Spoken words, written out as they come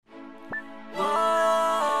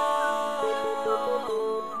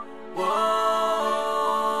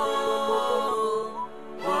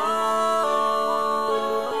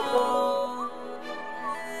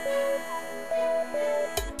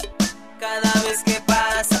vez que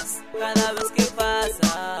pasas,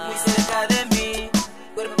 muy cerca de mí,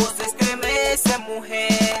 cuerpo se estremece,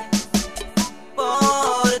 mujer.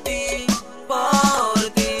 Por ti, por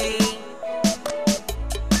ti.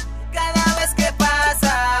 Cada vez que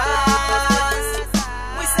pasas,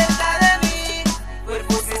 muy cerca de mí,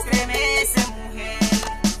 cuerpo se estremece, mujer.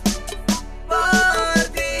 Por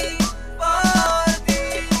ti, por ti.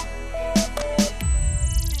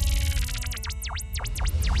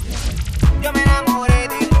 Yo me enamoré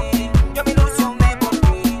de ti, yo me ilusioné por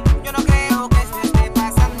ti. Yo no creo que esto esté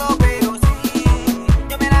pasando, pero sí.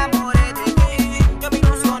 Yo me enamoré de ti, yo me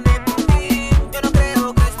ilusioné por ti. Yo no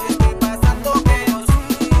creo que esto esté pasando, pero sí.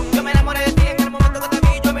 Yo me enamoré de ti en el momento que te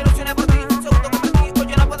vi, yo me ilusioné por ti. Segundo que perdí, pues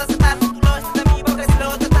yo no puedo aceptar. Tú no estás de mí, porque si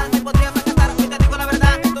lo tratas me podría fracasar. Hoy te digo la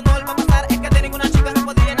verdad, esto no vuelve a pasar. Es que de ninguna chica me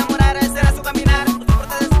podía enamorar, ese era su caminar. No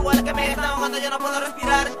soporta de su ala que me está ahogando, yo no puedo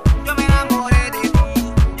respirar. Yo me enamoré de ti,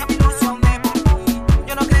 yo me ilusioné por ti.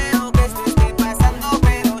 Yo no creo que esto esté pasando,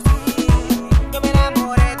 pero sí. Yo me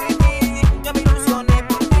enamoré de ti, yo me ilusioné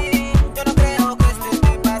por ti. Yo no creo que esto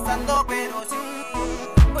esté pasando, pero sí.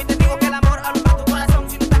 Hoy te digo que el amor alumbra tu corazón.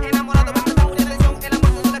 Si no estás enamorado, me presta mucha atención. El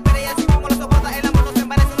amor no se le espera y así mismo lo soporta. El amor no se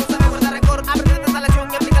envanece, no sabe guardar rencor. Aprende esta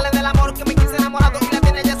lección y aplícala del amor. Que me quise enamorado y la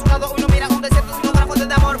tiene ya a su lado. Hoy no mira un desierto sino una fuente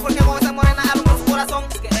de amor. Porque con esa morena alumbra su corazón.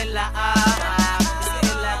 Es que él la ama, es que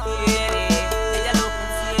él la quiere. Ella lo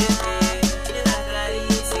consiente, le da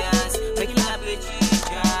caricias, me quita la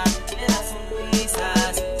pechicha, le da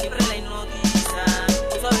sonrisas, siempre la hipnotiza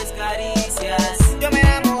con suaves caricias. Yo me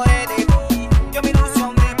enamoré de ti, yo me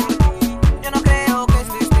ilusioné por ti. Yo no creo que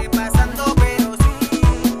esto esté pasando, pero sí.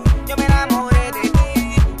 Yo me enamoré de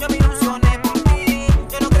ti, yo me ilusioné por ti.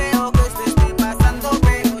 Yo no creo que esto esté pasando,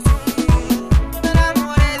 pero sí. Yo me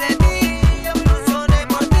enamoré de ti, yo me ilusioné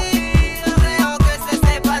por ti. Yo no creo que esto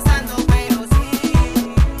esté pasando, pero sí.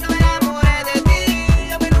 Yo me enamoré de ti,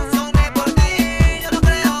 yo me ilusioné por ti. Yo no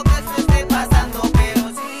creo que esto esté pasando, pero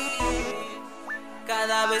sí.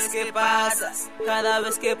 Cada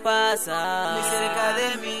vez que pasas, muy cerca de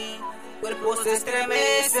mí, cuerpo se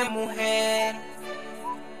estremece, mujer.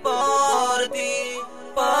 Por ti,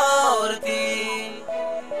 por ti.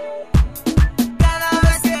 Cada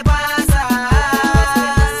vez que pasas,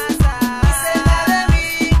 muy cerca de mí,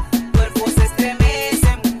 cuerpo se estremece,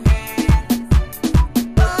 mujer.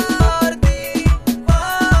 Por ti,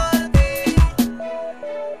 por ti.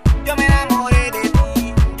 Yo me enamoré de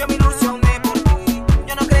ti, yo me ilusioné por ti.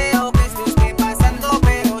 Yo no creo que esto esté pasando,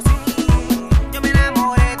 pero sí. Yo me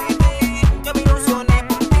enamoré de ti, yo me ilusioné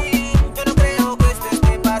por ti. Yo no creo que esto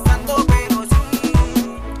esté pasando, pero sí.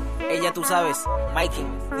 Ella tú sabes, Mayking,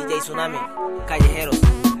 DJ Sunamy, callejeros.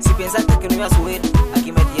 Si pensaste que no iba a subir,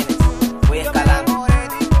 aquí me tienes. Voy escalando,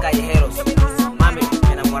 callejeros.